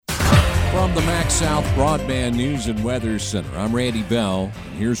From the MaxxSouth Broadband News and Weather Center, I'm Randy Bell,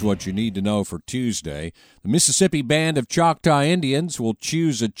 and here's what you need to know for Tuesday. The Mississippi Band of Choctaw Indians will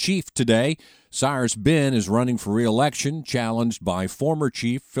choose a chief today. Cyrus Ben is running for re-election, challenged by former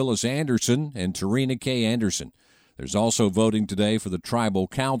Chief Phyllis Anderson and Tarina K. Anderson. There's also voting today for the Tribal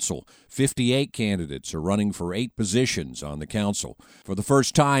Council. 58 candidates are running for 8 positions on the council. For the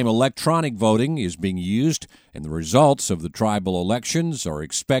first time, electronic voting is being used, and the results of the tribal elections are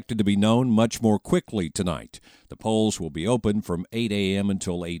expected to be known much more quickly tonight. The polls will be open from 8 a.m.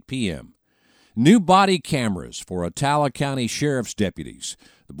 until 8 p.m. New body cameras for Attala County Sheriff's deputies.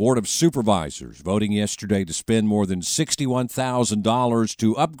 The Board of Supervisors voting yesterday to spend more than $61,000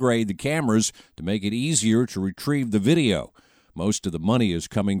 to upgrade the cameras to make it easier to retrieve the video. Most of the money is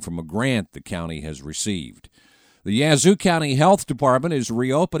coming from a grant the county has received. The Yazoo County Health Department is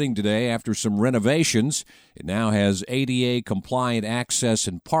reopening today after some renovations. It now has ADA-compliant access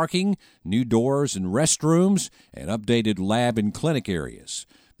and parking, new doors and restrooms, and updated lab and clinic areas.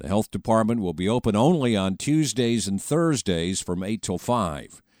 The health department will be open only on Tuesdays and Thursdays from 8 till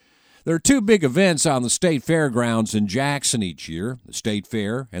 5. There are 2 big events on the state fairgrounds in Jackson each year, the State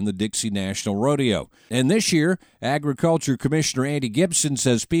Fair and the Dixie National Rodeo. And this year, Agriculture Commissioner Andy Gibson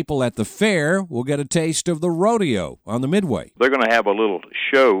says people at the fair will get a taste of the rodeo on the Midway. They're going to have a little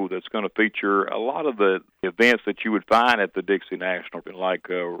show that's going to feature a lot of the events that you would find at the Dixie National, like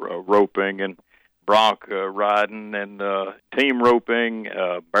roping and bronc riding and team roping,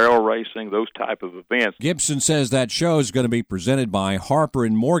 barrel racing, those type of events. Gibson says that show is going to be presented by Harper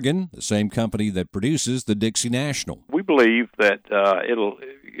 & Morgan, the same company that produces the Dixie National. We believe that it'll,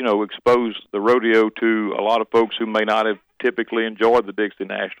 expose the rodeo to a lot of folks who may not have typically enjoyed the Dixie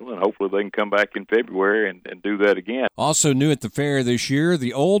National, and hopefully they can come back in February and do that again. Also new at the fair this year,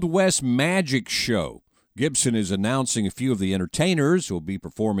 the Old West Magic Show. Gibson is announcing a few of the entertainers who will be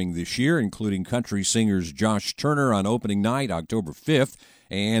performing this year, including country singers Josh Turner on opening night, October 5th,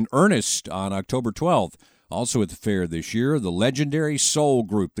 and Ernest on October 12th. Also at the fair this year, the legendary soul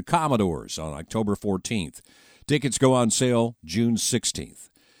group, the Commodores, on October 14th. Tickets go on sale June 16th.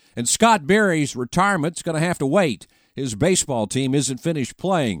 And Scott Berry's retirement's going to have to wait. His baseball team isn't finished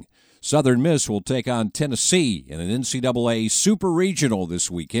playing. Southern Miss will take on Tennessee in an NCAA Super Regional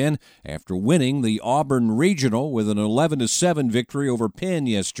this weekend after winning the Auburn Regional with an 11-7 victory over Penn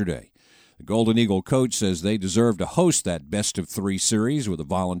yesterday. The Golden Eagle coach says they deserve to host that best-of-3 series with the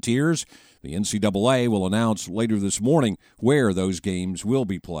Volunteers. The NCAA will announce later this morning where those games will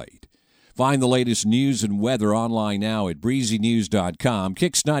be played. Find the latest news and weather online now at breezynews.com,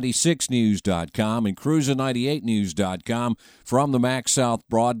 kicks96news.com, and cruisin98news.com. From the MaxxSouth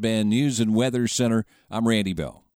Broadband News and Weather Center, I'm Randy Bell.